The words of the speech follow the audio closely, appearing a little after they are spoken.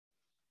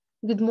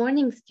Good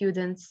morning,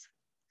 students.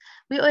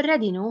 We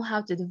already know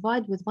how to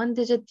divide with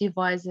one-digit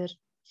divisor,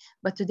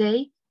 but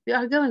today we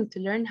are going to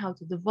learn how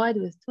to divide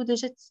with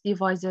two-digit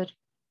divisor.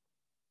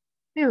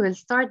 We will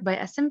start by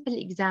a simple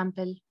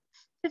example.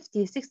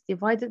 56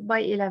 divided by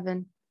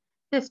 11.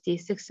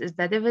 56 is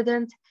the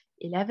dividend,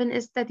 11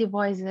 is the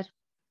divisor.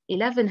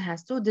 11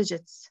 has two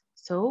digits,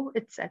 so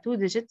it's a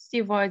two-digit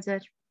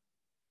divisor.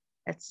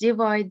 Let's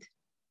divide.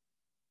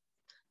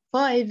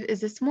 5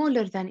 is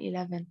smaller than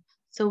 11,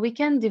 so we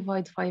can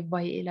divide 5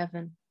 by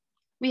 11.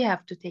 We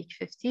have to take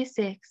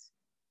 56.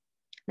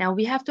 Now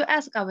we have to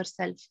ask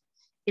ourselves,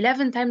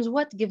 11 times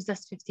what gives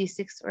us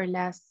 56 or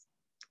less?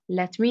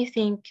 Let me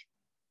think.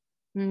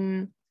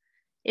 11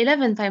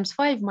 times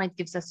 5 might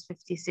give us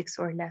 56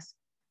 or less,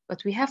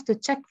 but we have to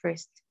check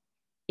first.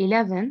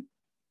 11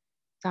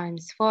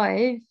 times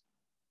 5,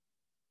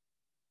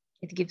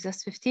 it gives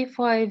us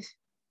 55.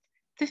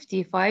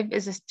 55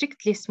 is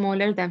strictly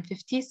smaller than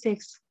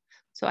 56,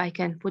 so I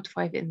can put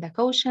 5 in the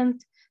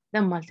quotient,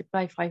 then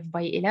multiply 5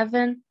 by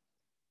 11.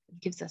 It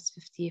gives us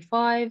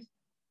 55.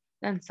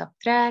 Then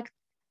subtract.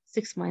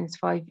 6 minus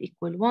 5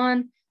 equal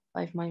 1.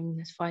 5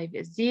 minus 5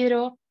 is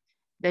 0.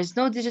 There's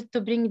no digit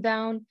to bring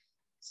down,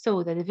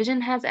 so the division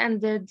has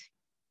ended.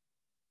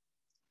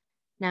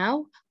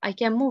 Now I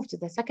can move to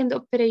the second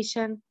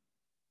operation.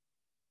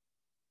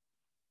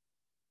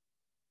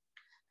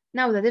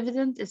 Now the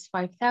dividend is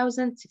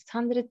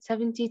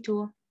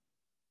 5,672.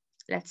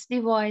 Let's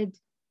divide.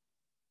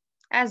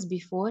 As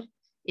before,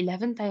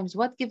 11 times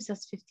what gives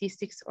us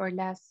 56 or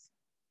less?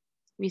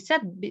 We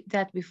said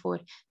that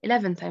before.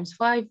 11 times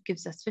 5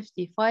 gives us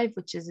 55,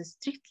 which is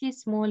strictly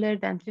smaller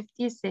than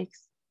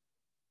 56.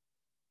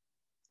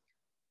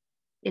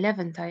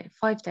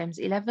 5 times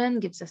 11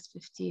 gives us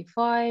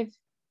 55.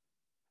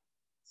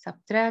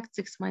 Subtract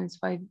 6 minus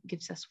 5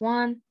 gives us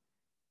 1.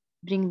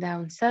 Bring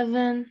down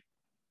 7.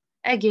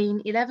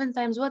 Again, 11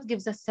 times what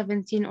gives us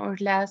 17 or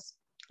less?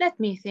 Let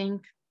me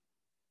think.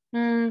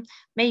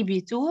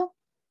 Maybe 2.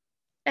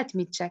 Let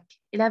me check.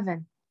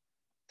 11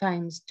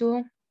 times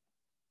 2.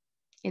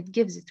 It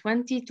gives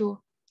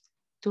 22.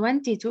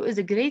 22 is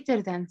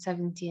greater than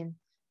 17,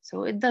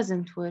 so it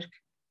doesn't work.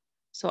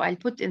 So I'll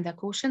put in the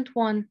quotient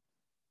 1.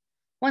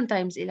 1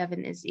 times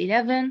 11 is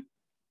 11.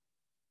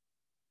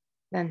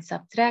 Then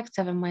subtract.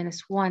 7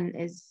 minus 1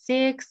 is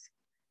 6.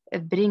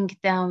 Bring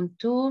down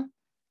 2.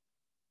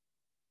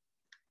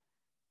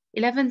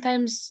 11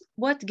 times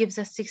what gives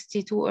us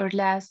 62 or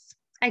less?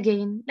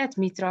 Again, let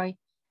me try.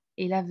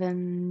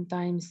 11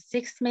 times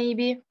 6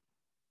 maybe.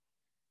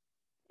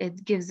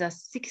 It gives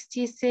us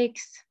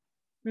 66.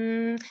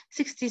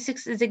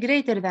 66 is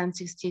greater than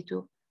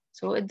 62,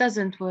 so it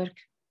doesn't work.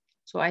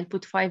 So I'll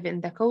put 5 in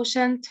the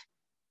quotient.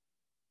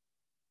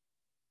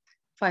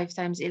 5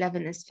 times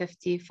 11 is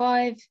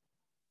 55.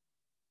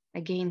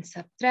 Again,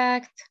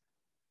 subtract.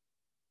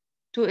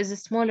 2 is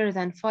smaller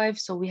than 5,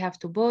 so we have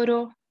to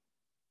borrow.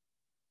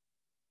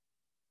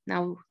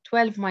 Now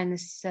 12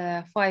 minus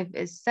 5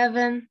 is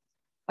 7.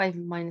 5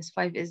 minus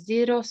 5 is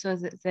 0, so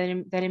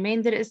the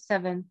remainder is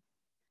 7.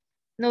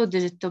 No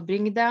digit to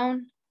bring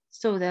down,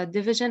 so the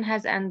division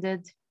has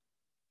ended.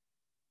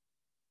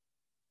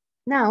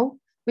 Now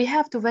we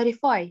have to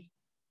verify.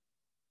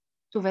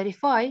 To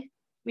verify,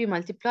 we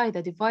multiply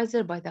the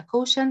divisor by the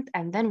quotient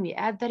and then we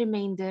add the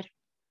remainder.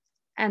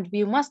 And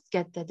we must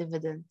get the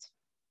dividend.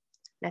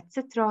 Let's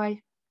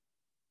try.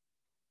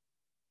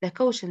 The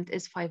quotient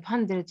is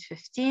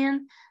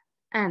 515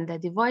 and the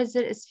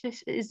divisor is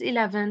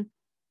 11.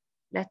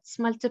 Let's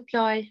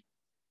multiply.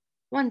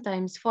 1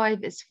 times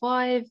 5 is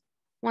 5.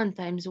 1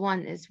 times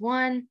 1 is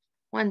 1.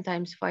 1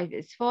 times 5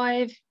 is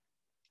 5.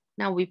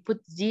 Now we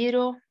put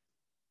 0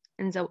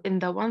 in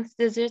the ones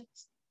digit.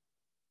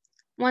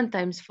 1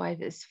 times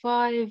 5 is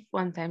 5.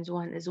 1 times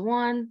 1 is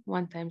 1.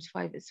 1 times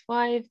 5 is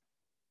 5.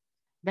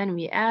 Then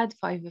we add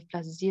 5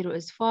 plus 0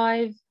 is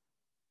 5.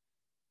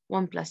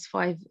 1 plus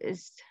 5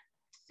 is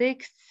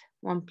 6.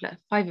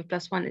 5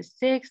 plus 1 is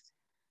 6.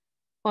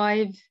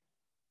 5.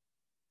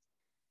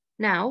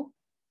 Now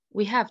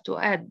we have to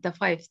add the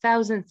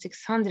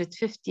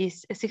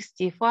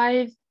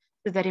 5,665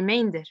 to the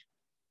remainder.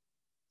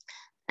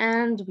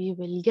 And we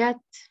will get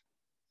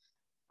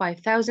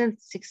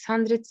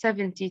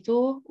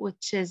 5,672,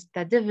 which is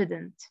the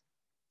dividend.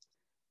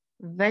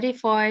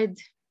 Verified.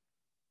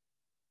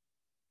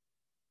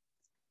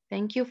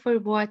 Thank you for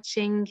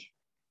watching.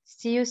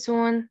 See you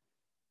soon.